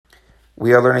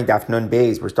We are learning Daf Nun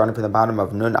Beis. We're starting from the bottom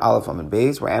of Nun Aleph Amud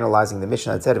Beis. We're analyzing the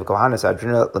Mishnah that said of Kohanas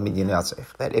Adrina Lamidin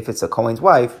Yosef, that if it's a Kohen's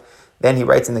wife, then he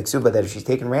writes in the Ksuba that if she's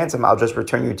taken ransom, I'll just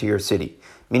return you to your city.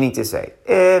 Meaning to say,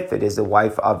 if it is the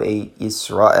wife of a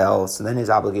Yisrael, so then his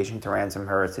obligation to ransom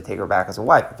her is to take her back as a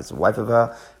wife. If it's the wife of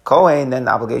a Kohen, then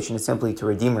the obligation is simply to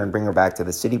redeem her and bring her back to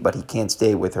the city, but he can't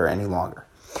stay with her any longer.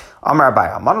 Amar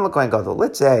Abai, Amar L'Kohen Gadol.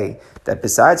 Let's say that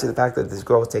besides the fact that this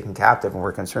girl was taken captive and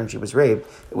we're concerned she was raped,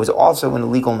 it was also an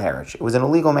illegal marriage. It was an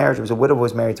illegal marriage. It was a widow who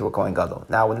was married to a Kohen Gadol.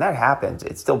 Now, when that happens,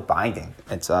 it's still binding.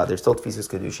 It's there's still Tfisas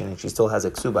Kedushin, and she still has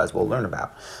a ksuba, as we'll learn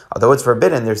about. Although it's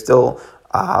forbidden, there's still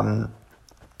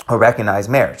a recognized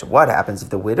marriage. What happens if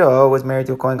the widow was married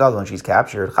to a Kohen Gadol and she's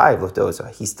captured? Chayiv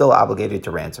Leftosa. He's still obligated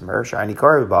to ransom her. Shani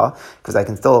Kariba, because I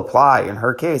can still apply in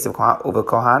her case of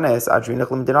Kohanes Adrinach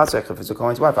Limdinasech. If it's a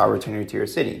Kohen's wife, I'll return her to your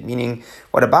city. Meaning,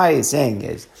 what Abai is saying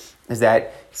is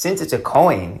that since it's a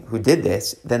Kohen who did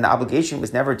this, then the obligation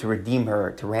was never to redeem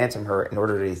her, to ransom her in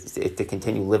order to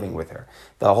continue living with her.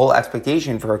 The whole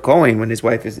expectation for a Kohen when his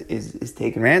wife is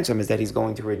taken ransom is that he's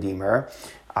going to redeem her,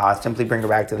 simply bring her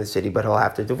back to the city, but he'll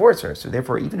have to divorce her. So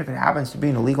therefore, even if it happens to be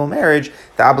an illegal marriage,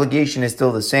 the obligation is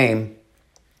still the same,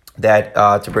 that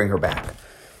to bring her back.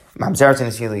 Mamzer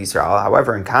Sinesina Yisrael.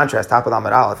 However, in contrast, top of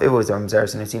Amud Aleph, if it was a Mamzer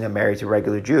Sinesina married to a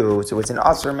regular Jew, so it's an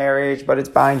Asr marriage, but it's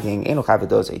binding. He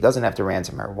doesn't have to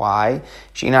ransom her. Why?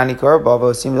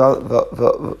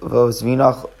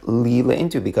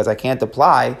 Because I can't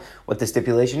apply what the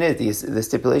stipulation is. The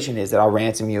stipulation is that I'll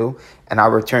ransom you and I'll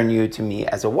return you to me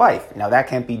as a wife. Now that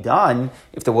can't be done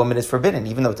if the woman is forbidden,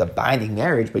 even though it's a binding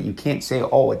marriage, but you can't say,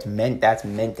 oh, that's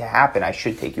meant to happen. I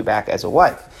should take you back as a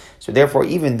wife. So therefore,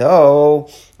 even though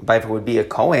if it would be a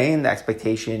Kohen, the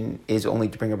expectation is only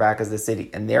to bring her back as the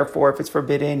city. And therefore, if it's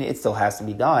forbidden, it still has to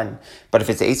be done. But if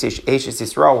it's Eshes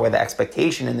Yisrael, where the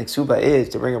expectation in the Ksuba is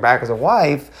to bring her back as a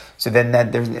wife, so then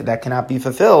that cannot be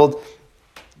fulfilled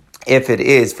if it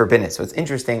is forbidden. So it's an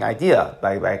interesting idea.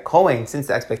 By Kohen, since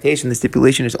the expectation, the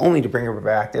stipulation is only to bring her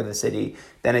back to the city,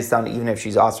 then it's done even if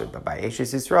she's Asr. But by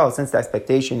Eshes Yisrael, since the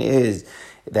expectation is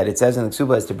that it says in the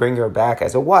Ksuba is to bring her back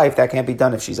as a wife, that can't be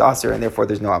done if she's Asr, and therefore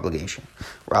there's no obligation.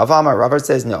 Rav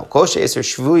says no. Koshe Isser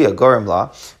Shvuya Gorim La.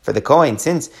 For the Kohen,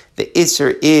 since the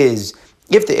Isser is,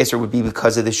 if the Isser would be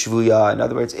because of the Shvuya, in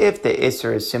other words, if the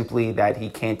Isser is simply that he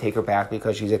can't take her back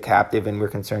because she's a captive and we're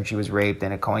concerned she was raped,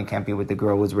 and a Kohen can't be with the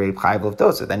girl who was raped, Chayiv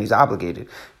Leftosa, then he's obligated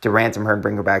to ransom her and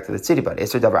bring her back to the city. But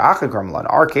Isser Davar Achad Gorim La, in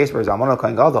our case, where Zalman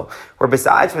Kohen Gadol, where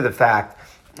besides for the fact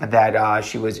that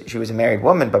she was a married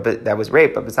woman, but that was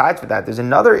raped. But besides for that, there's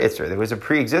another Isser. There was a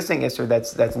pre-existing Isser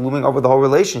that's looming over the whole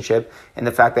relationship, and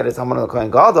the fact that it's Haman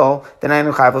al-Kohen Gadol, then I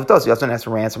know Chayav Leftos. He also doesn't have to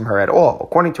ransom her at all.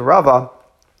 According to Rava,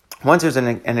 once there's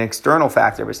an external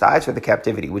factor besides for the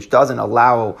captivity, which doesn't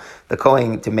allow the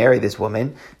Kohen to marry this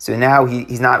woman, so now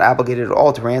he's not obligated at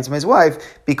all to ransom his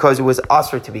wife because it was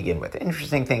Asr to begin with.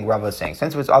 Interesting thing Rava is saying.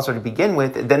 Since it was Asr to begin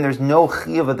with, then there's no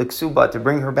Chiyav of the Ksuba to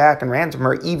bring her back and ransom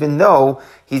her, even though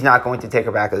he's not going to take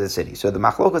her back to the city. So the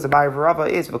Machlokas Abaye of Rava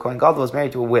is if a Kohen Gadol is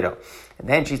married to a widow, and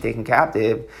then she's taken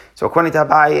captive, so according to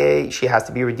Abaye, she has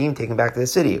to be redeemed, taken back to the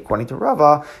city. According to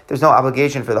Rava, there's no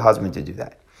obligation for the husband to do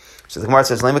that. So the Gemara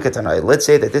says, let's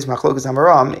say that this Machlokas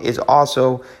Hamaram is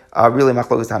also really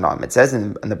Machlokas Hanam. It says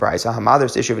in the Brisa, Hamadar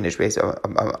Sishuv Nishbeis,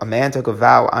 a man took a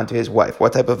vow onto his wife.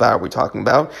 What type of vow are we talking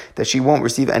about? That she won't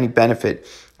receive any benefit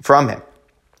from him.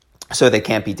 So they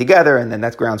can't be together, and then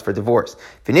that's grounds for divorce.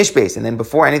 Finish base, and then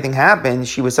before anything happens,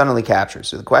 she was suddenly captured.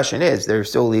 So the question is, they're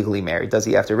still legally married. Does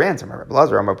he have to ransom her?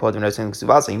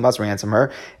 He must ransom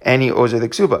her, and he owes her the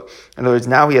ksuba. In other words,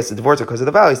 now he has to divorce her because of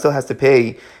the vow. He still has to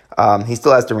pay. He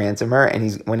still has to ransom her,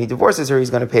 and when he divorces her, he's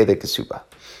going to pay the ksuba.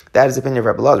 That is the opinion of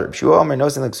Rabbi Lazar.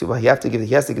 He has to give the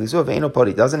ksuba.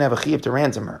 He doesn't have a chiyuv to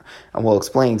ransom her, and we'll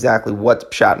explain exactly what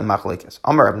pshat and machlek is.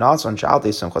 Amar Rab Nason Shalte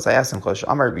Simchos. I asked him,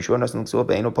 Amar Rabbi Yeshua Nosen ksuba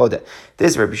ve'eno podeh.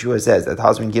 This Rabbi Yeshua says that the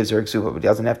husband gives her a ksuba, but he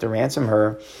doesn't have to ransom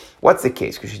her. What's the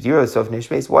case?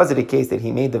 Was it a case that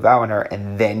he made the vow on her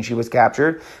and then she was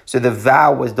captured? So the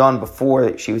vow was done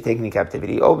before she was taken into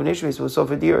captivity. Oh, Benishmes was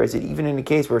Sofadir. Is it even in a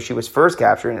case where she was first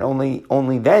captured and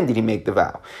only then did he make the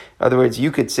vow? In other words,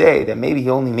 you could say that maybe he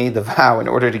only made the vow in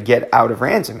order to get out of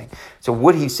ransoming. So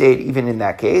would he say it even in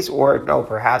that case? Or no,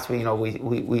 perhaps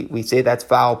we say that's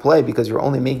foul play because you're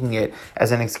only making it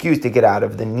as an excuse to get out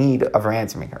of the need of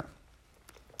ransoming her.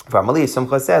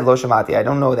 Simcha said, Lo Shamati, I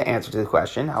don't know the answer to the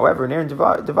question. However, near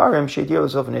Devarim,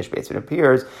 it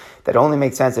appears that only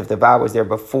makes sense if the vow was there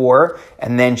before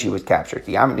and then she was captured.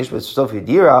 I'd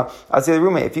say the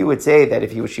roommate, if you would say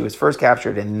that she was first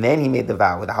captured and then he made the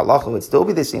vow, with the halacha would still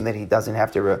be the same, that he doesn't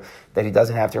have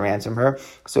to ransom her.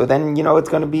 So then, it's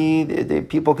going to be, the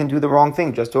people can do the wrong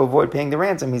thing just to avoid paying the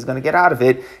ransom. He's going to get out of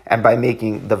it, and by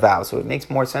making the vow. So it makes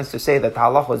more sense to say that the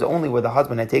halacha was only where the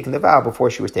husband had taken the vow before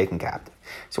she was taken captive.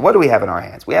 So what do we have in our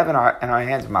hands? We have in our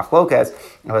hands machlokas.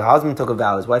 The husband took a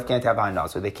vow, his wife can't have hanah,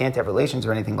 so they can't have relations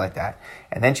or anything like that.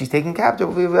 And then she's taken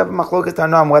captive. We have a machlokas to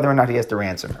know whether or not he has to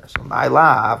ransom her. So my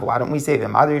love, why don't we say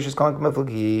them?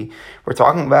 We're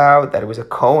talking about that it was a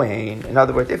Kohen. In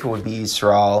other words, if it would be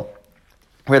Yisrael,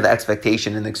 where the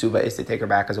expectation in the ksuba is to take her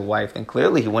back as a wife, then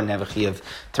clearly he wouldn't have a chiyuv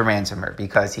to ransom her,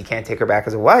 because he can't take her back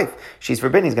as a wife. She's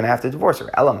forbidden, he's going to have to divorce her.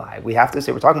 Elamai, we have to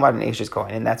say, we're talking about an Ashes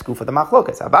Kohen, and that's good for the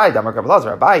machlokas. Abai, Damar Rabbi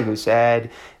Lazar, Abai, who said,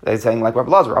 they're saying like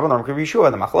Rabbi Lazar, Rabbi Yeshua,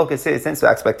 the machlokas is, since the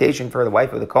expectation for the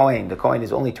wife of the Kohen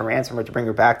is only to ransom her, to bring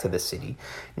her back to the city,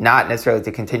 not necessarily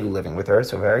to continue living with her,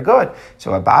 so very good.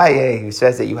 So Abai, who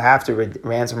says that you have to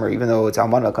ransom her, even though it's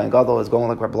Almana, Kohen Gadol is going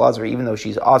like Rabbi Lazar, even though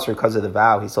she's also because of the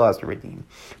vow, he still has to redeem.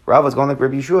 Rav was going like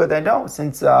Rabbi Yeshua, then no,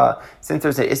 since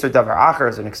there's an Isser Davar Acher,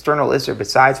 there's an external Isser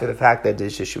besides for the fact that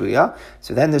there's Sheshuya,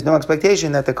 so then there's no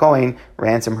expectation that the Kohen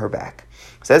ransom her back.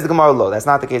 Says the Gemara, lo, that's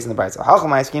not the case in the Brisa.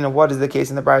 What is the case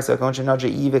in the Brisa?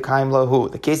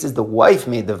 The case is the wife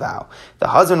made the vow. The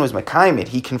husband was Mekayim it,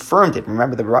 he confirmed it.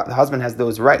 Remember, the husband has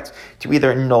those rights to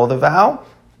either annul the vow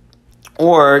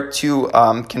or to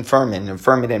confirm it and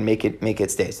affirm it and make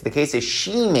it stay. So the case is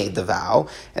she made the vow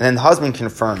and then the husband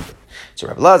confirmed it. So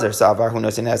Rabbi Lazar Savar, who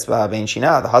knows in Esba Ben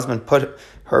Shina, the husband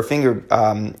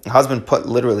put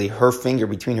literally her finger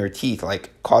between her teeth, like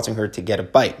causing her to get a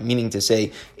bite, meaning to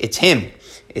say it's him.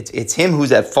 It's him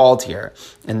who's at fault here,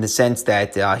 in the sense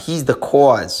that he's the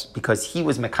cause, because he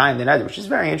was Mekayim the Neder, which is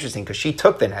very interesting because she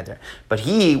took the Neder, but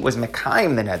he was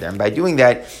Mekayim the Neder, and by doing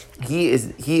that, he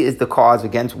is the cause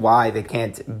against why they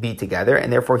can't be together,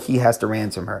 and therefore he has to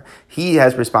ransom her. He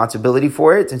has responsibility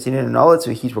for it, since he didn't annul it,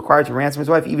 so he's required to ransom his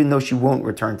wife, even though she won't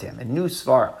return to him. A new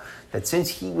svara, that since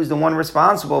he was the one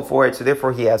responsible for it, so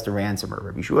therefore he has to ransom her.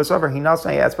 Rabbi Yeshua Sofer, he not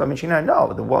say asked by Mishina.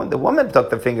 No, the woman took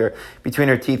the finger between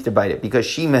her teeth to bite it, because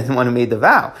she was the one who made the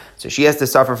vow. So she has to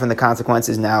suffer from the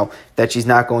consequences now that she's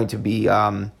not going to be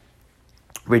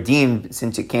redeemed,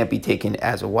 since it can't be taken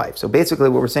as a wife. So basically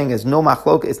what we're saying is no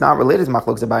machlok, it's not related to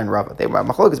machlok Abai and Rava.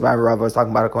 Machlok Abai and Rava was talking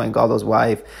about a Kohen Gadol's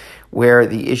wife, where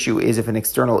the issue is if an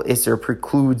external Isser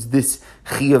precludes this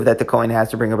chiyuv that the Kohen has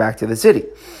to bring her back to the city.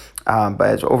 But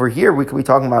as over here, we could be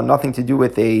talking about nothing to do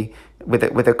with a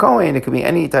Kohen. It could be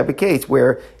any type of case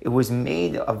where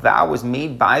a vow was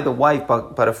made by the wife,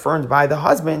 but affirmed by the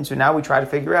husband. So now we try to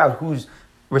figure out who's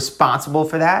responsible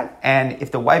for that. And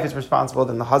if the wife is responsible,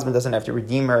 then the husband doesn't have to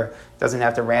redeem her, doesn't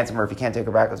have to ransom her if he can't take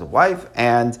her back as a wife.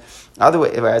 And other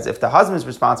way, whereas if the husband is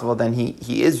responsible, then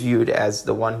he is viewed as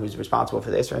the one who's responsible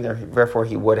for this, and therefore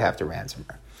he would have to ransom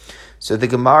her. So the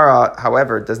Gemara,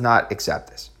 however, does not accept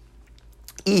this.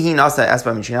 If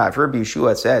Rabbi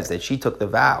Yeshua says that she took the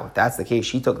vow, if that's the case,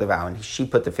 she took the vow and she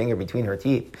put the finger between her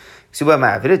teeth. So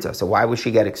why would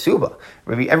she get a ksuba?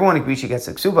 Everyone agrees she gets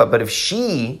a ksuba, but if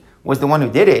she was the one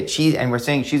who did it, and we're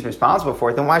saying she's responsible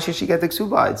for it, then why should she get the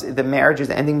ksuba? The marriage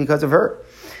is ending because of her.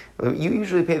 You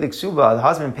usually pay the ksuba, the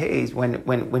husband pays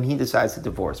when he decides to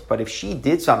divorce. But if she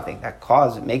did something that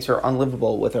makes her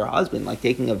unlivable with her husband, like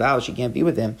taking a vow, she can't be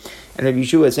with him, and Rabbi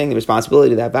Yeshua is saying the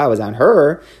responsibility of that vow is on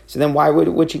her, so then why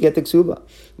would she get the ksuba?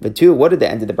 But two, what did the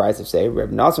end of the Brisa say?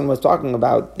 Rabbi Nassan was talking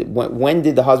about when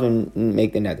did the husband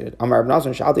make the neder? Amar Rabbi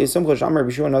Nassan, Shalti Yisumcha, Shamar Rabbi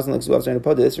Yeshua Nassan L'Ksuba Avzei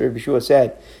Nepod. This Rabbi Yeshua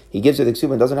said he gives her the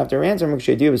ksuba and doesn't have to ransom her.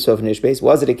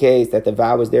 Was it a case that the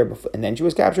vow was there before, and then she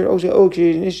was captured? Or was it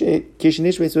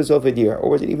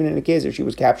even in a case that she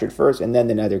was captured first and then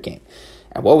the neder came?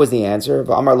 And what was the answer?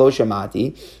 Amar lo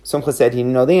shamati. Somcha said he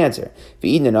didn't know the answer.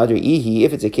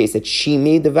 If it's a case that she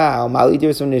made the vow, what would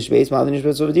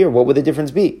the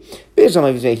difference be?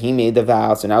 He made the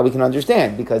vow, so now we can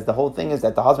understand, because the whole thing is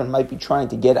that the husband might be trying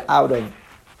to get out of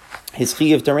his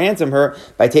chiyuv to ransom her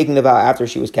by taking the vow after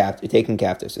she was taken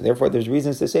captive. So therefore, there's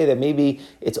reasons to say that maybe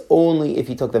it's only if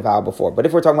he took the vow before. But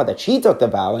if we're talking about that she took the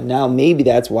vow, and now maybe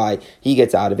that's why he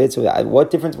gets out of it. So what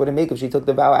difference would it make if she took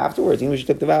the vow afterwards? Even if she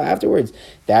took the vow afterwards,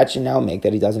 that should now make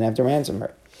that he doesn't have to ransom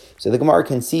her. So the Gemara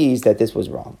concedes that this was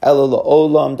wrong.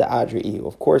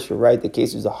 Of course, you're right. The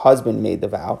case is the husband made the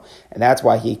vow, and that's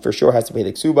why he for sure has to pay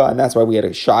the ksuba, and that's why we had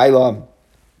a shaila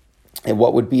And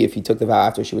what would be if he took the vow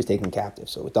after she was taken captive?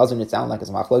 So it sound like it's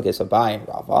machlokes Abai and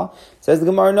Rava. Says the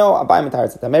Gemara, no, Abai matar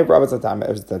tzatame, Rava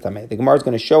tzatame. The Gemara is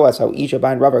going to show us how each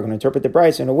Abai and Rava are going to interpret the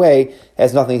Bryce in a way that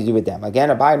has nothing to do with them. Again,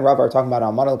 Abai and Rava are talking about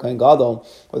Alman al-Kohen Gadol,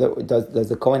 does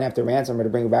the Kohen have to ransom her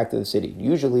to bring her back to the city?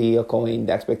 Usually a Kohen,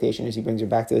 the expectation is he brings her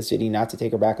back to the city not to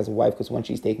take her back as a wife, because when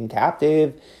she's taken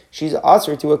captive, she's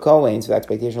usher to a Kohen, so the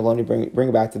expectation will only bring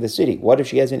her back to the city. What if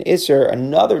she has an Isser,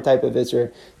 another type of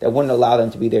Isser, that wouldn't allow them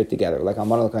to be there together, like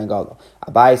Alman al-Kohen Gadol?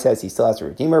 Abai says he still has to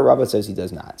redeem her, Rava says he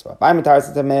does not. So Abai matar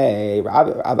tzatame,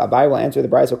 Abai will answer the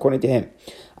Bryce according to him.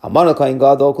 If it's Alman al-Kohen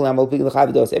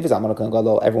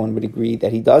Gadol, everyone would agree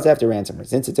that he does have to ransom her.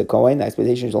 Since it's a Kohen, the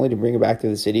expectation is only to bring her back to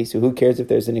the city, so who cares if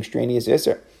there's an extraneous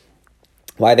Isser?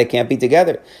 Why they can't be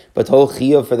together? But whole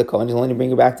chiyuv for the Kohen is only to bring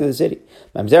her back to the city.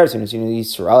 If it was Mamzer Sinusin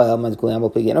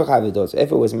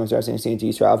to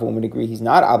Yisrael, everyone would agree he's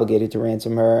not obligated to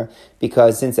ransom her,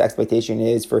 because since the expectation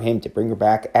is for him to bring her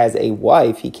back as a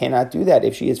wife, he cannot do that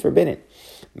if she is forbidden.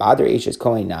 Madar Ishes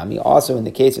Kohen Nami. Also, in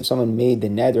the case if someone made the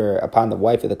neder upon the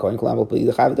wife of the Kohen,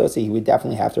 he would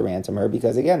definitely have to ransom her,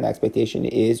 because again, the expectation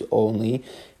is only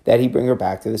that he bring her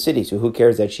back to the city. So who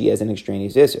cares that she has an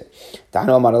extraneous Isser? Tano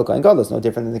Alman al-Kohen Gadol is no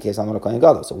different than the case of Alman al-Kohen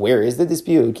Gadol. So where is the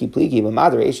dispute? Ki pligi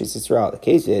b'madar Ishes Yisrael. The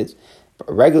case is,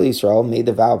 regular Yisrael made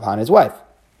the vow upon his wife.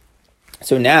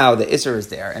 So now the Isser is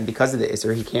there, and because of the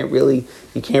Isser, he can't really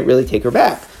take her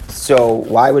back. So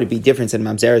why would it be different in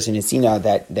Mamzeres and Nesina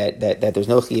that there's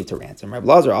no chiyuv to ransom? Rabbi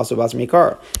Lazar also Basar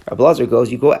Mikar. Rabbi Lazar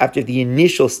goes, you go after the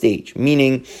initial stage,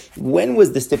 meaning when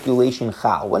was the stipulation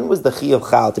chal? When was the chiyuv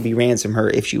chal to be ransom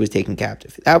her if she was taken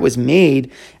captive? That was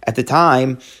made at the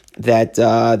time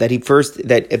that he first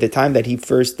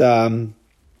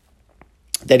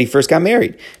got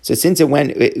married. So since you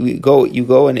go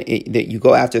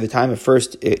after the time it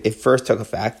first took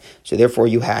effect, so therefore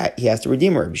he has to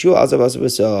redeem her. Rabbi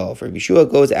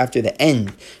Yeshua goes after the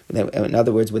end. In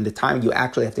other words, when the time you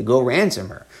actually have to go ransom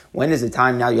her. When is the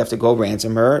time now you have to go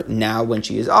ransom her? Now when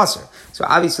she is aser. So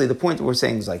obviously the point that we're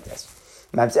saying is like this.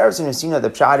 The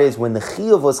pshat is when the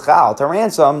chiyuv was chal to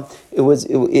ransom,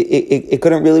 it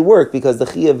couldn't really work, because the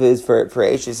chiyuv is for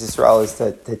Eishes Yisrael is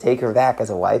to take her back as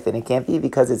a wife, and it can't be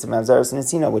because it's a mamzeres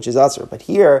nesina, which is aser. But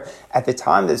here, at the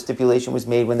time the stipulation was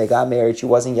made when they got married, she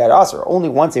wasn't yet aser. Only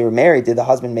once they were married did the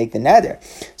husband make the neder.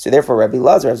 So therefore, Rabbi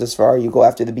Lazar, as far you go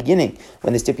after the beginning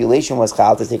when the stipulation was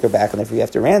chal to take her back, and therefore you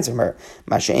have to ransom her.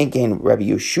 Masha'enkein, Rabbi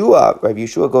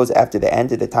Yeshua goes after the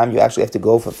end, at the time you actually have to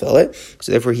go fulfill it.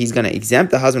 So therefore, he's going to exempt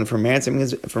the husband from ransoming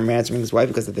his wife,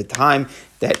 because at the time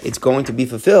that it's going to be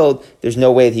fulfilled, there's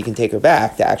no way that he can take her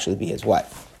back to actually be his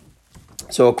wife.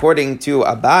 So according to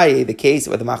Abaye, the case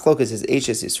where the machlokas is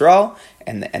Eishes Yisrael,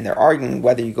 and they're arguing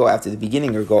whether you go after the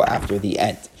beginning or go after the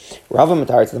end. Rava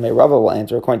will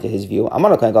answer according to his view.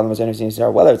 Whether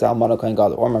it's Alman al-Kohen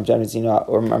Gadol or Mamzeres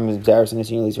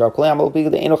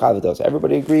Yisrael,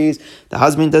 everybody agrees the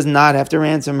husband does not have to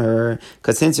ransom her,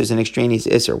 because since there's an extraneous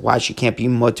Isser, why she can't be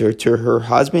mutter to her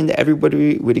husband,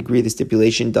 everybody would agree the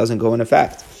stipulation doesn't go in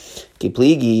effect.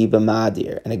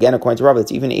 And again, according to Rava,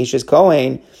 it's even Eishes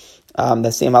Kohen.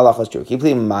 The same halacha is true.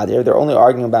 They're only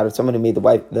arguing about if someone who made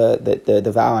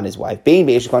the vow on his wife,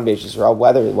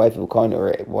 whether the wife of a Kohen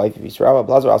or a wife of Yisrael.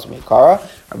 Rabbi Lazar also made kara.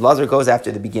 Rabbi Lazar goes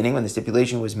after the beginning, when the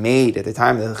stipulation was made at the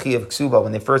time of the chiyuv ksuba,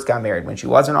 when they first got married, when she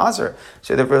wasn't aser.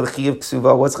 So therefore the chiyuv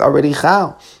ksuba was already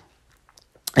chal.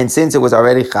 And since it was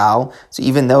already chal, so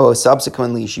even though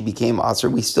subsequently she became aser,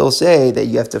 we still say that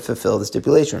you have to fulfill the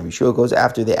stipulation. Yeshua goes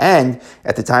after the end,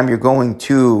 at the time you're going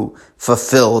to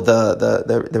fulfill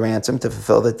the ransom, to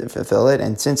fulfill it.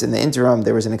 And since in the interim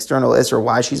there was an external isser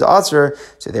why she's aser,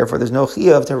 so therefore there's no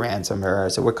chiyuv to ransom her.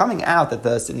 So we're coming out that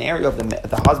the scenario of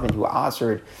the husband who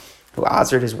asered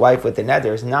his wife with the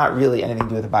neder is not really anything to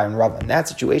do with the Byron Rava. In that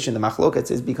situation, the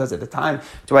machlokas is because at the time,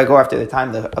 do I go after the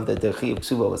time of the chiyuv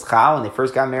ksuba was chal, when they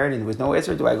first got married and there was no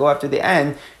isser? Do I go after the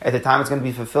end, at the time it's going to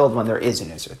be fulfilled when there is an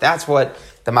isser? That's what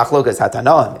the machlokas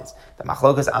hatanoim is. The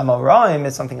machlokas amoraim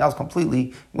is something else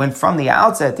completely, when from the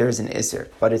outset there is an isser.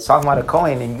 But it's talking about a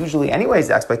Kohen, and usually anyways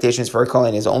the expectations for a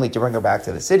Kohen is only to bring her back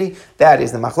to the city. That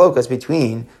is the machlokas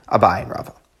between Abai and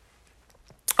Rava.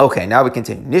 Okay, now we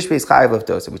continue. Nishbeis chayav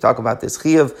liftosa. We talk about this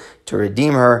chiyuv to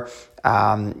redeem her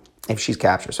if she's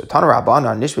captured. So Tana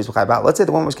Rabbanan Nishbeis chayav. Let's say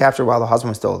the woman was captured while the husband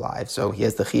was still alive, so he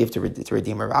has the chiyuv to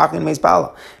redeem her.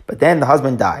 But then the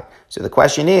husband died. So the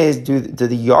question is, do the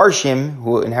yarshim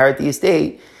who inherit the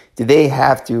estate, do they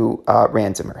have to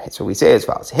ransom her? So we say as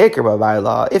follows: if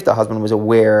the husband was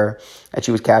aware that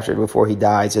she was captured before he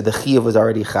died, so the chiyuv was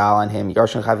already chal on him,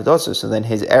 yarshim chavidosa, so then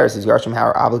his heirs, his yarshim,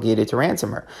 are obligated to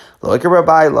ransom her. But if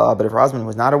her husband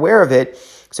was not aware of it,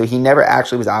 So he never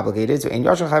actually was obligated. So in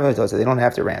Yashal Chayv, they don't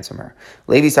have to ransom her.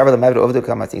 Levi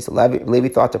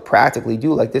thought to practically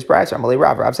do like this bride.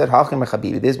 Rav said, this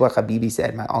is what Habibi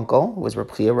said. My uncle was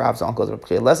Reb Chia, Rav's uncle was Reb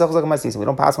Chia. We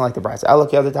don't pass on like the bride. I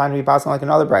look the other time we pass on like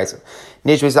another bride.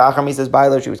 Nish was Achami says,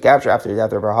 she was captured after the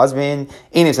death of her husband.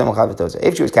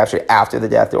 If she was captured after the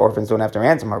death, the orphans don't have to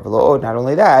ransom her. Not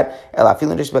only that,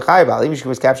 even if she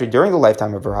was captured during the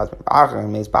lifetime of her husband,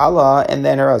 and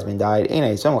then her husband died,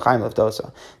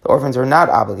 the orphans are not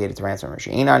obligated to ransom her.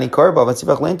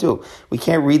 We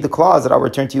can't read the clause that I'll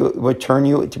return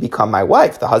you to become my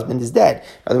wife. The husband is dead. In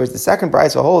other words, the second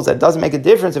brisa holds that it doesn't make a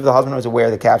difference if the husband was aware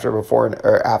of the capture before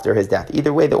or after his death.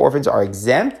 Either way, the orphans are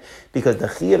exempt because the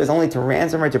chiyuv is only to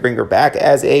ransom her to bring her back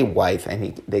as a wife,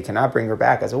 and they cannot bring her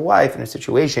back as a wife in a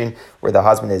situation where the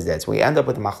husband is dead. So we end up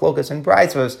with the machlokas and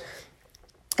brisos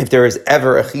if there is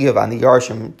ever a chiyuv on the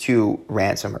yarshim to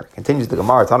ransom her. Continues the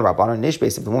Gemara, talking about Bana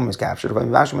Nishbase, if the woman was captured.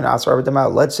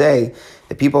 Let's say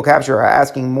the people capture her are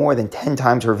asking more than 10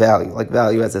 times her value, like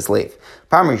value as a slave.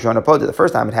 The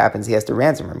first time it happens, he has to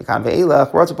ransom her.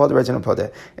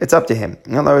 It's up to him.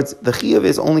 In other words, the chiyuv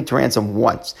is only to ransom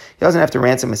once. He doesn't have to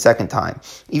ransom a second time.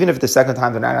 Even if the second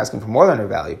time they're not asking for more than her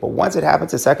value. But once it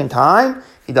happens a second time,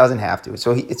 he doesn't have to.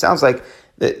 So it sounds like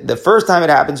the first time it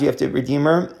happens, you have to redeem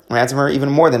her, ransom her even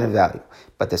more than her value.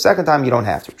 But the second time, you don't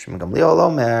have to. On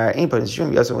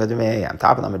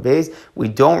top of them, we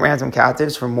don't ransom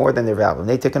captives for more than their value.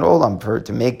 They take an olam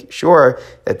to make sure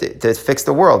that to fix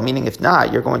the world. Meaning, if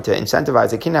not, you're going to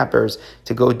incentivize the kidnappers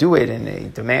to go do it and they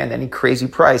demand any crazy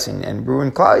price and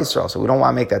ruin Klal Yisrael. So we don't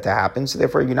want to make that to happen. So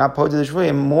therefore, you're not posed to the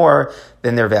shvuyim more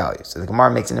than their value. So the Gemara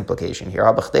makes an implication here.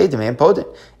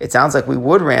 It sounds like we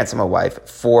would ransom a wife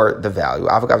for the value,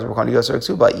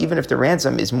 even if the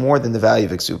ransom is more than the value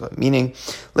of Iksuba. Meaning,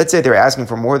 let's say they're asking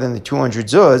for more than the 200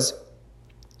 zuz,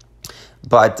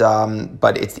 but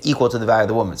it's equal to the value of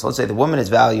the woman. So let's say the woman is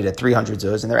valued at 300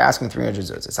 zuz, and they're asking 300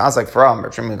 zuz. It sounds like from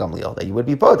Reb Shimon Gamliel that you would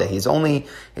be poda. His only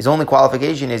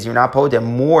qualification is you're not poda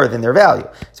more than their value.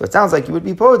 So it sounds like you would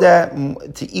be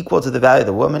poda to equal to the value of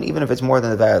the woman, even if it's more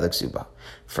than the value of the ksuba.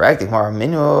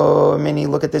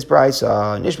 Look at this price. If the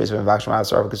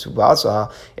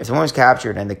woman is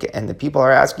captured and the people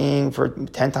are asking for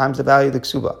 10 times the value of the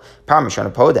ksuba,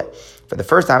 for the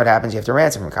first time it happens, you have to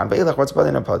ransom her.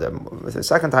 The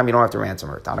second time, you don't have to ransom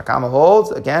her. Tanakama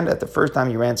holds, again, that the first time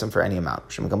you ransom for any amount.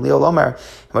 If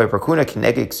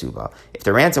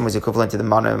the ransom was equivalent to the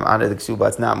amount of the ksuba,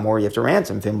 it's not more, you have to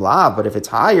ransom. But if it's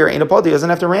higher, he doesn't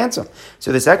have to ransom.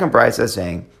 So the second price is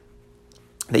saying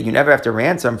that you never have to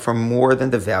ransom for more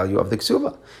than the value of the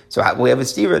ksuba. So we have a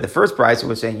stever. The first price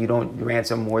was saying you don't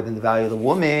ransom more than the value of the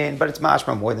woman, but it's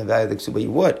mashma more than the value of the ksuba,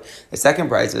 you would. The second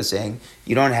price is saying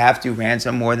you don't have to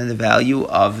ransom more than the value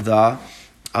of the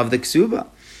ksuba.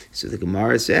 So the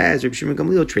Gemara says, Reb Shimon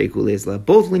Gamliel Treiku Leisla.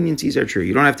 Both leniencies are true.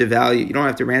 You don't have to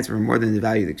ransom for more than the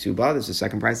value of the ksuba. This is the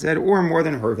second price said, or more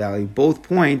than her value. Both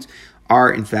points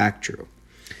are in fact true.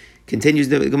 Continues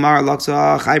the Gemara,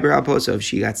 Laksa Chayber Aposo. If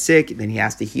she got sick, then he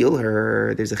has to heal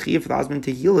her. There's a chiyuv for the husband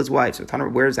to heal his wife. So,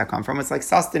 where does that come from? It's like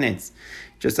sustenance.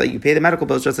 Just like you pay the medical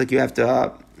bills, just like you have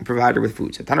to provide her with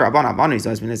food. So,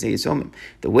 the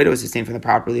widow is sustained from the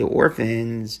property of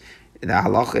orphans. The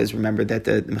halacha is, remember, that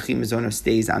the mechim mizonos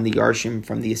stays on the yarshim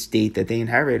from the estate that they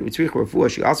inherit. She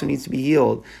also needs to be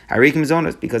healed,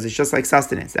 because it's just like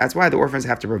sustenance. That's why the orphans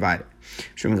have to provide it.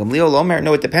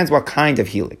 No, it depends what kind of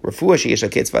healing. If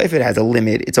it has a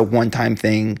limit, it's a one-time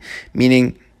thing,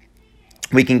 meaning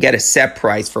we can get a set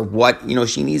price for what,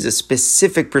 she needs a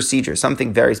specific procedure,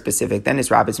 something very specific. Then it's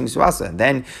rabbis misvasa.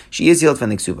 Then she is healed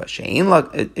from the ksuba. She'ein la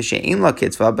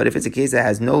kitzva, but if it's a case that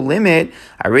has no limit,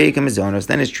 areik mizonos,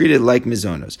 then it's treated like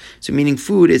mizonos. So meaning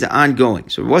food is ongoing.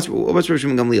 So what's Rosh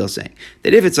Gamliel saying?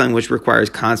 That if it's something which requires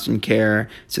constant care,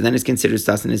 so then it's considered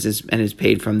sustenance and is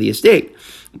paid from the estate.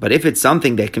 But if it's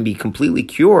something that can be completely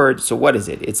cured, so what is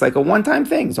it? It's like a one-time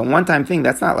thing. It's a one-time thing.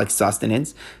 That's not like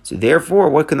sustenance. So therefore,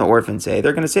 what can the orphan say?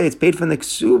 They're going to say it's paid from the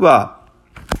ksuba.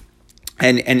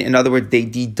 And in other words, they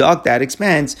deduct that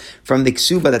expense from the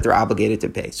ksuba that they're obligated to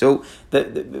pay. So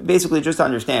basically, just to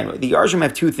understand, the yarshim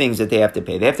have two things that they have to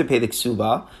pay. They have to pay the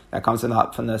ksuba that comes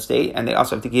from the estate, and they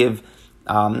also have to give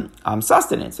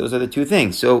sustenance. Those are the two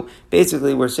things. So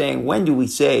basically, we're saying, when do we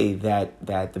say that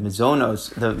the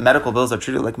mizonos, the medical bills are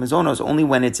treated like mizonos? Only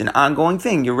when it's an ongoing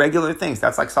thing, your regular things.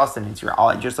 That's like sustenance.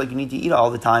 Just like you need to eat all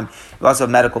the time, you also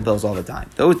have medical bills all the time.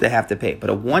 Those they have to pay.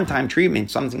 But a one-time treatment,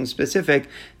 something specific,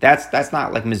 that's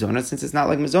not like mizonos. Since it's not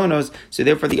like mizonos, so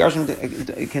therefore the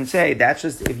Yarshim can say, that's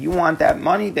just, if you want that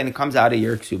money, then it comes out of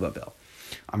your ksuba bill.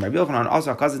 Rabbi Yochanan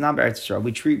also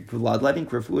we treat bloodletting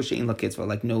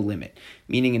like no limit,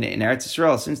 meaning in Eretz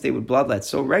Yisrael, since they would bloodlet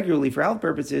so regularly for health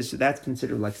purposes, so that's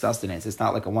considered like sustenance. It's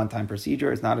not like a one-time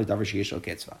procedure. It's not a davar sheyishal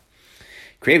kitzvah.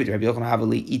 Created Rabbi Yochanan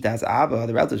Havali Itas Abba,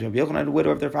 the relatives Rabbi Yochanan, the widow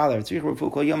of their father.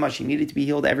 She needed to be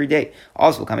healed every day.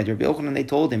 Also, come to Rabbi Yochanan, they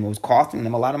told him it was costing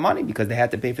them a lot of money because they had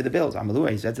to pay for the bills.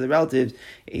 He said to the relatives,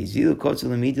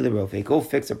 go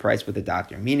fix a price with the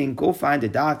doctor. Meaning, go find a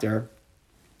doctor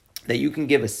that you can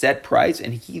give a set price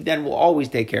and he then will always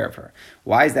take care of her.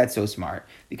 Why is that so smart?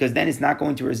 Because then it's not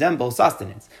going to resemble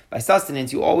sustenance. By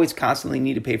sustenance, you always constantly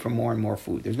need to pay for more and more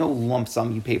food. There's no lump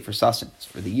sum you pay for sustenance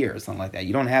for the year or something like that.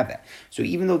 You don't have that. So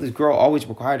even though this girl always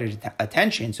required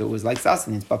attention, so it was like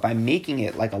sustenance, but by making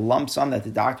it like a lump sum that the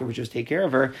doctor would just take care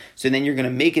of her, so then you're going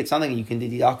to make it something you can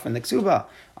deduct from the ksuba.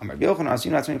 Rabbi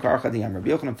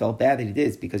Yochanan felt bad that he did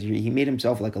this because he made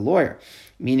himself like a lawyer.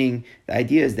 Meaning, the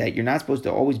idea is that you're not supposed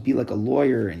to always be like a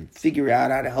lawyer and figure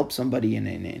out how to help somebody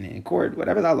in court.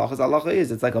 Whatever the halacha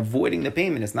is, it's like avoiding the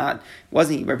payment. Rabbi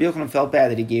Yochanan felt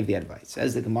bad that he gave the advice.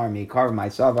 Says the Gemara, Meikar my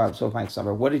savar, so my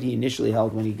savar. What did he initially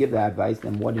held when he gave that advice?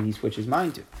 Then what did he switch his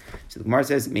mind to? So the Gemara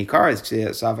says, Meikar is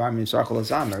savar misarchal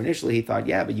asamar. Initially he thought,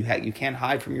 yeah, but you can't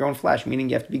hide from your own flesh, meaning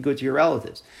you have to be good to your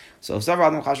relatives. So but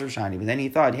then he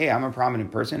thought, hey, I'm a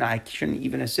prominent person. I shouldn't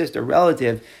even assist a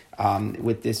relative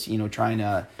with this, trying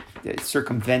to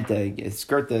circumvent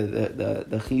skirt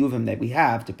the chiyuvim that we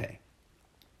have to pay.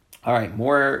 All right,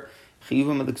 more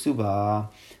chiyuvim of the ksuba.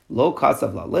 Lo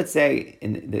kasavla. Let's say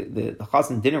the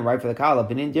chassan didn't write for the kala,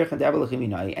 but in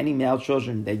any male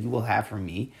children that you will have from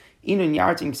me, they're going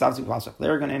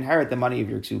to inherit the money of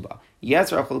your ksuba.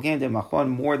 Yes,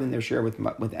 more than their share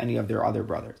with any of their other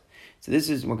brothers. So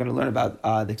we're going to learn about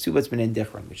the ksuba's b'nei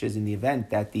dichron, which is in the event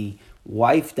that the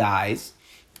wife dies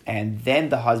and then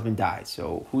the husband dies.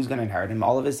 So who's going to inherit him?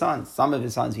 All of his sons. Some of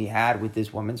his sons he had with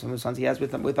this woman, some of his sons he has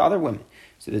with other women.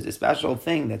 So there's a special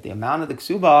thing that the amount of the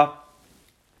ksuba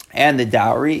and the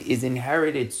dowry is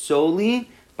inherited solely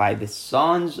by the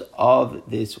sons of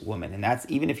this woman. And that's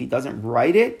even if he doesn't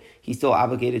write it, he's still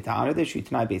obligated to honor this.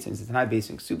 Tanai Beis It's a Tanai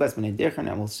Beis Ksubas b'nei dichron,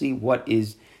 and we'll see what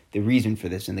is the reason for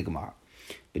this in the Gemara.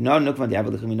 But no, even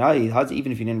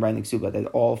if you didn't write in the ksuba, that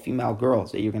all female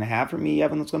girls that you're going to have from me, they're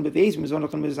going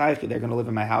to live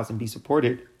in my house and be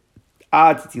supported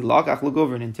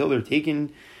until they're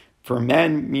taken for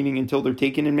men, meaning until they're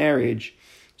taken in marriage.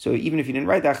 So even if you didn't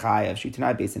write that chayav,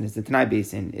 Tanai Beis it's the Tanai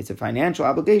Beis, it's a financial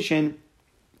obligation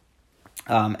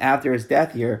after his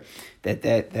death here that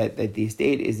the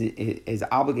estate is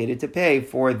obligated to pay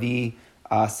for the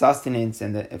sustenance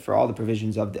and for all the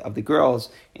provisions of the girls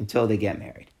until they get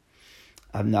married.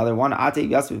 Another one,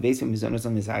 even if you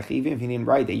didn't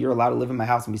write that you're allowed to live in my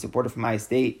house and be supported from my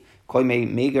estate, all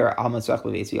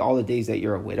the days that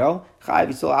you're a widow,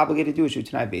 you're still obligated to do it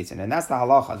Tanai Beis. And that's the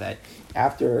halacha, that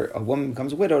after a woman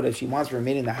becomes widowed, if she wants to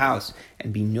remain in the house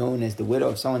and be known as the widow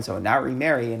of so-and-so and not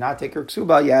remarry and not take her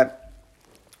ksuba yet,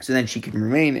 so then she can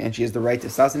remain and she has the right to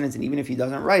sustenance, and even if he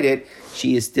doesn't write it,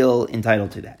 she is still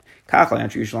entitled to that. The men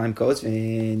of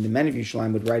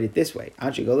Yerushalayim would write it this way.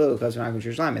 And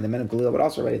the men of Galil would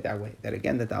also write it that way. That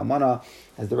again, that the almana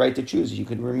has the right to choose. You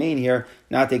could remain here,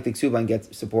 not take the ksuba and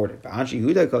get supported. But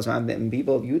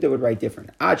people of Yehuda would write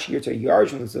different.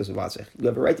 You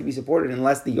have a right to be supported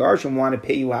unless the Yarshim want to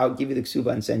pay you out, give you the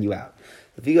ksuba, and send you out.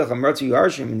 In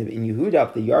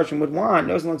Yehuda, the Yarshim would want,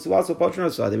 they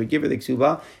would give her the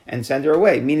ksuba and send her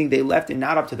away, meaning they left it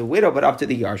not up to the widow, but up to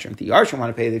the Yarshim. If the Yarshim want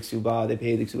to pay the ksuba, they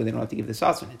pay the ksuba, they don't have to give the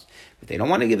sustenance. If they don't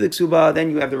want to give the ksuba, then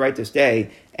you have the right to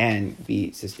stay and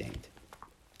be sustained.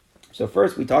 So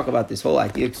first we talk about this whole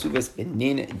idea of ksubas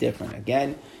b'nei dichron.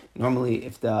 Again, normally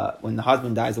when the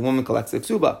husband dies, the woman collects the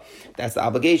ksuba. That's the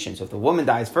obligation. So if the woman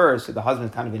dies first, so the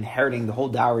husband's kind of inheriting the whole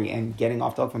dowry and getting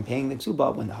off the hook from paying the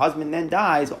ksuba. When the husband then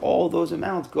dies, all those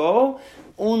amounts go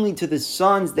only to the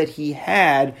sons that he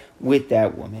had with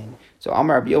that woman. So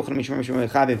Amar Rabbi Yochanan,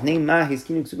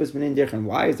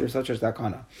 why is there such a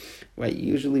sakana? Right?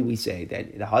 Usually we say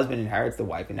that the husband inherits the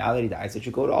wife, and now that he dies, it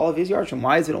should go to all of his yarshim.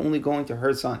 Why is it only going to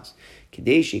her sons?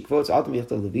 We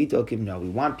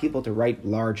want people to write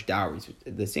large dowries,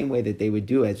 the same way that they would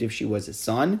do as if she was a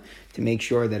son, to make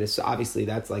sure that it's obviously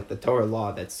that's like the Torah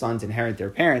law that sons inherit their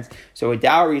parents. So a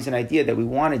dowry is an idea that we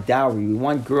want a dowry. We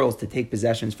want girls to take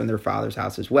possessions from their father's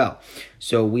house as well.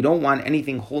 So we don't want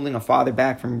anything holding a father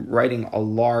back from writing a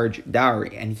large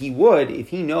dowry. And he would, if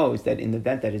he knows that in the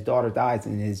event that his daughter dies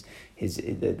and his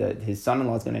his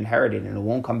son-in-law is going to inherit it and it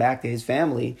won't come back to his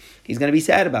family, he's going to be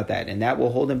sad about that, and that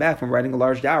will hold him back from writing a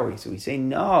large dowry. So we say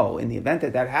no. In the event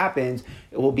that happens,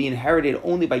 it will be inherited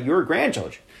only by your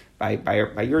grandchildren,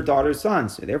 by your daughter's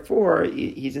sons. So therefore,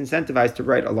 he's incentivized to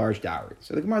write a large dowry.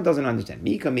 So the Gemara doesn't understand.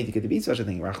 Mika to be such a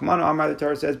thing. Rachmana Amar, the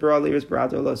Torah says,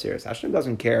 Hashem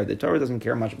doesn't care. The Torah doesn't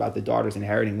care much about the daughters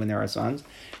inheriting when there are sons.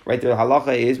 Right? The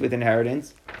halacha is with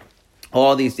inheritance.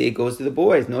 All the estate goes to the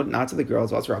boys, not to the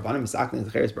girls. Also, Rabbanim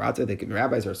Misaknin Cheres Barata. The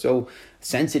rabbis are so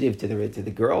sensitive to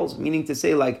the girls, meaning to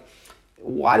say, like,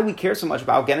 why do we care so much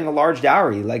about getting a large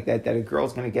dowry like that a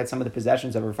girl's going to get some of the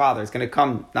possessions of her father? It's going to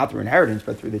come not through inheritance,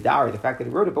 but through the dowry, the fact that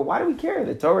he wrote it. But why do we care?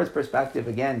 The Torah's perspective,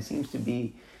 again, seems to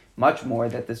be much more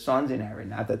that the sons inherit,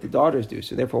 not that the daughters do.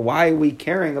 So therefore, why are we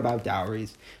caring about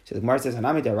dowries? So the Gemara says,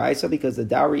 Hanami daraisa, because the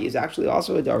dowry is actually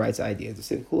also a daraisa idea. To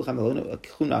say,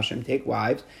 take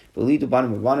wives,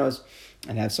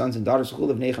 and have sons and daughters.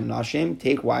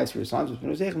 Take wives for your sons.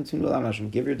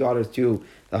 Give your daughters to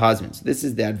the husbands. This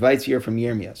is the advice here from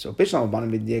Yirmiyah. So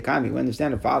we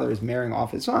understand a father is marrying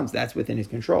off his sons. That's within his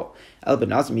control. Is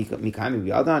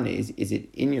it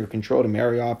in your control to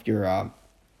marry off your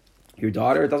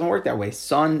daughter? It doesn't work that way.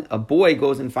 A boy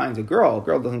goes and finds a girl. A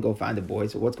girl doesn't go find a boy.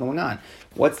 So what's going on?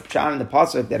 What's the shot in the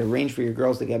pasuk that arranged for your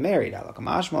girls to get married?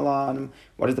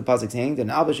 What is the pasuk saying?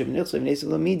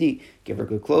 Give her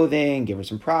good clothing, give her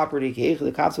some property. So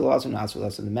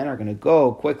the men are going to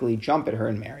go quickly jump at her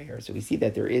and marry her. So we see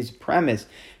that there is premise.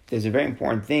 There's a very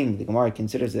important thing. The Gemara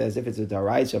considers it as if it's a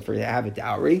daraisa for her to have a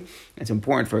dowry. It's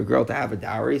important for a girl to have a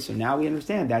dowry. So now we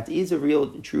understand that is a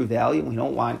real true value. We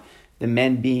don't want the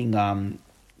men being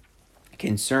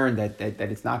concerned that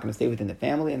it's not going to stay within the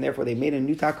family, and therefore they made a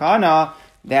new takana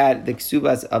that the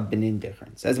ksubas of benin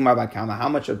different. Says Gemara about Kama, how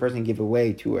much should a person give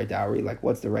away to a dowry? Like,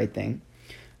 what's the right thing?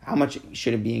 How much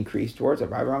should it be increased towards?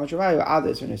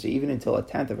 So even until a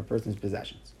tenth of a person's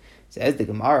possessions. Says the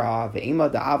Gemara,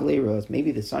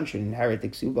 maybe the son should inherit the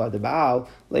ksuba, the baal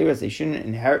leiros. They shouldn't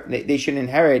inherit. They should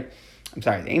inherit. I'm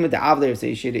sorry. The aim of the avleiros,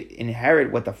 they should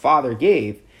inherit what the father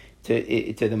gave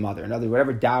to the mother. In other words,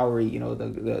 whatever dowry,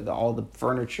 the all the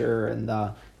furniture and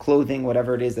the clothing,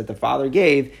 whatever it is that the father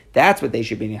gave, that's what they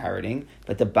should be inheriting.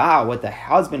 But the baal, what the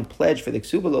husband pledged for the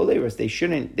ksuba lo leiros, they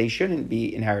shouldn't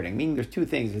be inheriting. Meaning, there's two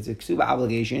things: there's a ksuba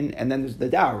obligation, and then there's the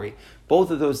dowry. Both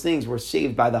of those things were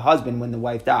saved by the husband when the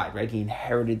wife died. Right? He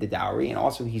inherited the dowry, and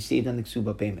also he saved on the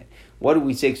ksuba payment. What do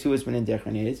we say ksuba's benin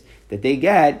different is that they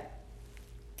get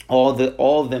all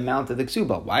the amount of the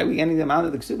ksuba. Why are we getting the amount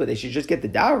of the ksuba? They should just get the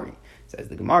dowry. Says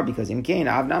the Gemara, because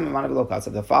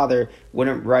the father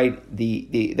wouldn't write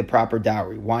the proper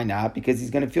dowry. Why not? Because he's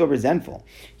going to feel resentful.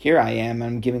 Here I am,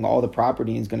 I'm giving all the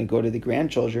property, and it's going to go to the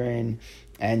grandchildren,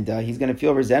 and he's going to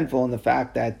feel resentful in the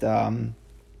fact that the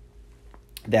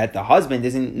husband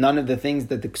isn't, none of the things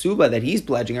that the ksuba that he's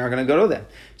pledging are going to go to them.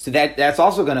 So that's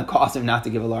also going to cause him not to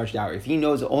give a large dowry. If he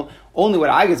knows only what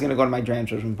I get is going to go to my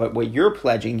grandchildren, but what you're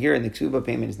pledging here in the ksuba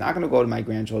payment is not going to go to my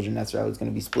grandchildren necessarily, it's going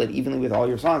to be split evenly with all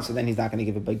your sons, so then he's not going to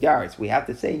give a big dowry. So we have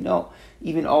to say, no,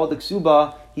 even all the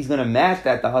ksuba, he's going to match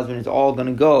that the husband is all going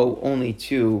to go only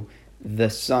to the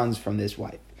sons from this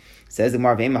wife. Says the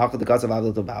Gemara, if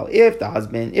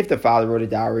the father wrote a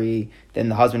dowry, then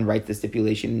the husband writes the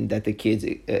stipulation that the kids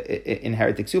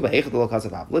inherit the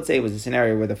ksuba. Let's say it was a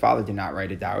scenario where the father did not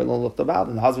write a dowry,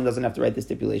 then the husband doesn't have to write the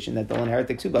stipulation that they'll inherit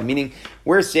the ksuba. Meaning,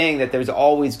 we're saying that there's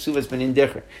always ksuba's been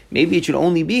indifferent. Maybe it should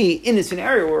only be in a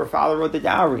scenario where a father wrote the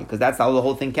dowry, because that's how the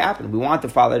whole thing happened. We want the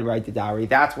father to write the dowry.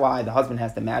 That's why the husband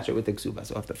has to match it with the ksuba.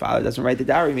 So if the father doesn't write the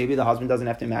dowry, maybe the husband doesn't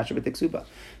have to match it with the ksuba.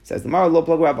 Says the Mara lo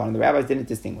plug rabban. The rabbis didn't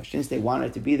distinguish. Since they wanted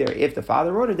it to be there if the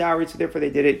father wrote a dowry, so therefore they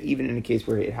did it even in a case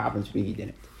where it happens to be he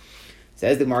didn't.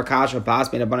 Says the Markash Bas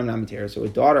Ben Abanim Namitir. So a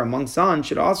daughter among sons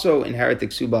should also inherit the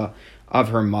ksuba of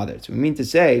her mother. So we mean to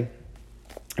say,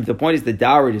 if the point is the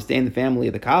dowry to stay in the family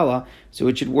of the Kala, so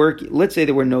it should work. Let's say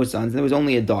there were no sons and there was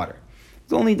only a daughter.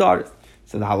 It's only daughters.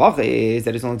 So the halacha is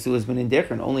that it's only ksuba has been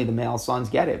indifferent. Only the male sons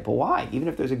get it. But why? Even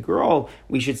if there's a girl,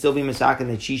 we should still be masakin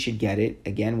that she should get it.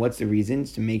 Again, what's the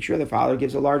reasons? To make sure the father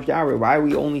gives a large dowry. Why are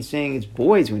we only saying it's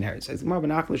boys who inherit? It says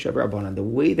the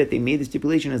way that they made the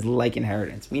stipulation is like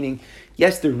inheritance. Meaning,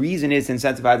 yes, the reason is to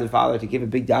incentivize the father to give a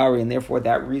big dowry, and therefore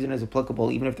that reason is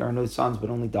applicable even if there are no sons but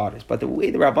only daughters. But the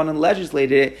way the Rabbanan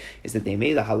legislated it is that they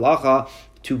made the halacha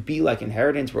to be like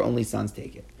inheritance where only sons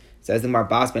take it. It says the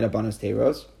Marbas Ben Abanos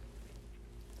Teiros.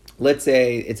 Let's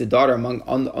say it's a daughter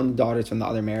on the daughters from the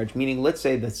other marriage, meaning let's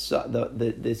say this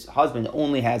husband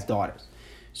only has daughters.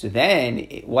 So then,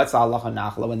 what's halacha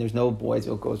nachla when there's no boys?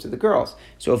 It goes to the girls.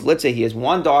 So if let's say he has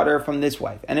one daughter from this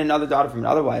wife and another daughter from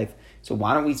another wife, so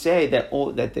why don't we say that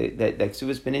that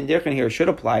ksuvas bin indifferent here should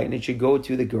apply and it should go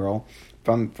to the girl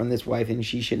from this wife and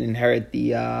she should inherit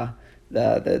the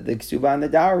ksuba and the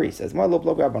dowry. Says more lop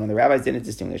rabbanon. The rabbis didn't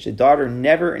distinguish. The daughter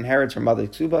never inherits her mother's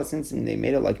ksuba, since they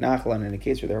made it like nachlan. In a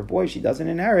case where they're a boy, she doesn't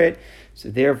inherit. So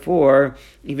therefore,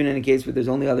 even in a case where there's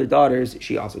only other daughters,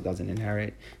 she also doesn't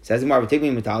inherit. Says more, take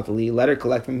me metaltali. Let her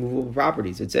collect from movable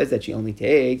properties. It says that she only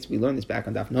takes. We learned this back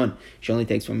on Daf Nun. She only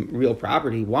takes from real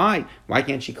property. Why? Why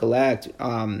can't she collect?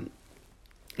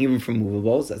 Even from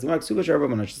movables, that's like ksuba,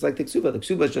 just like the ksuba. The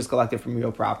ksuba is just collected from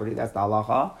real property. That's the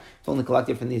halacha. It's only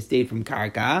collected from the estate from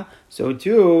karka. So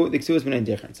too, the ksuba has been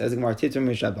indifferent. Says the Gemara, titzum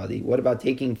mishabadi. What about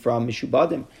taking from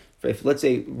mishubadim? If let's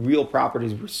say real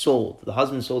properties were sold, the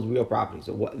husband sold real properties,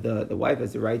 so the wife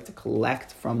has the right to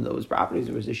collect from those properties.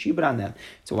 There was a shibud on them.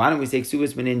 So why don't we say ksuba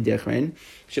has been indifferent?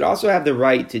 Should also have the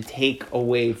right to take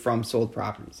away from sold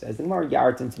properties. As the Gemara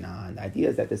Yartan Tanan, the idea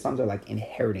is that the sons are like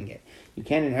inheriting it. You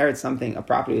can't inherit something, a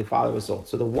property the father was sold.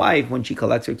 So the wife, when she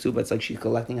collects her ksuba, it's like she's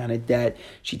collecting on a debt.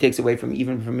 She takes away from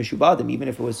mishubadim, even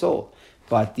if it was sold.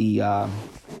 But the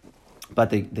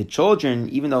children,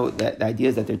 even though the idea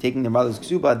is that they're taking their mother's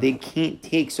ksuba, they can't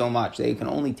take so much. They can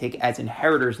only take as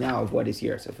inheritors now of what is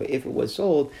here. So if it was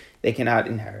sold, they cannot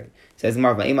inherit. Says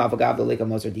Marva,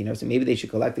 so maybe they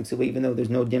should collect the ksuba even though there's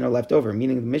no dinner left over.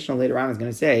 Meaning the Mishnah later on is going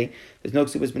to say there's no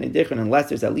ksuba bin indifferent unless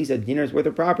there's at least a dinner's worth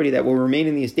of property that will remain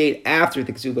in the estate after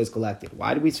the ksuba is collected.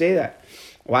 Why do we say that?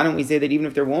 Why don't we say that even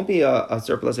if there won't be a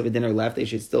surplus of a dinner left, they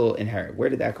should still inherit? Where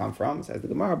did that come from? Says the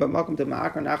Gemara, but welcome to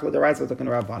Ma'akar Nachla D'Oraisa looking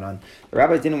to Rabbanan. The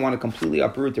rabbis didn't want to completely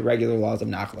uproot the regular laws of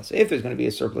Nachla. So if there's going to be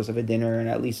a surplus of a dinner and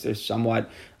at least there's somewhat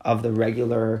of the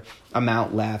regular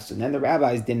amount left, so then the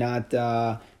rabbis did not.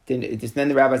 Then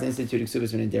the rabbis instituted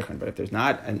ksubas bin indifferent. But if there's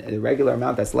not a regular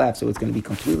amount that's left, so it's going to be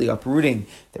completely uprooting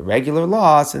the regular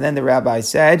law. So then the rabbis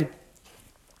said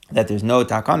that there's no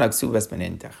takana ksubas bin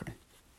indifferent.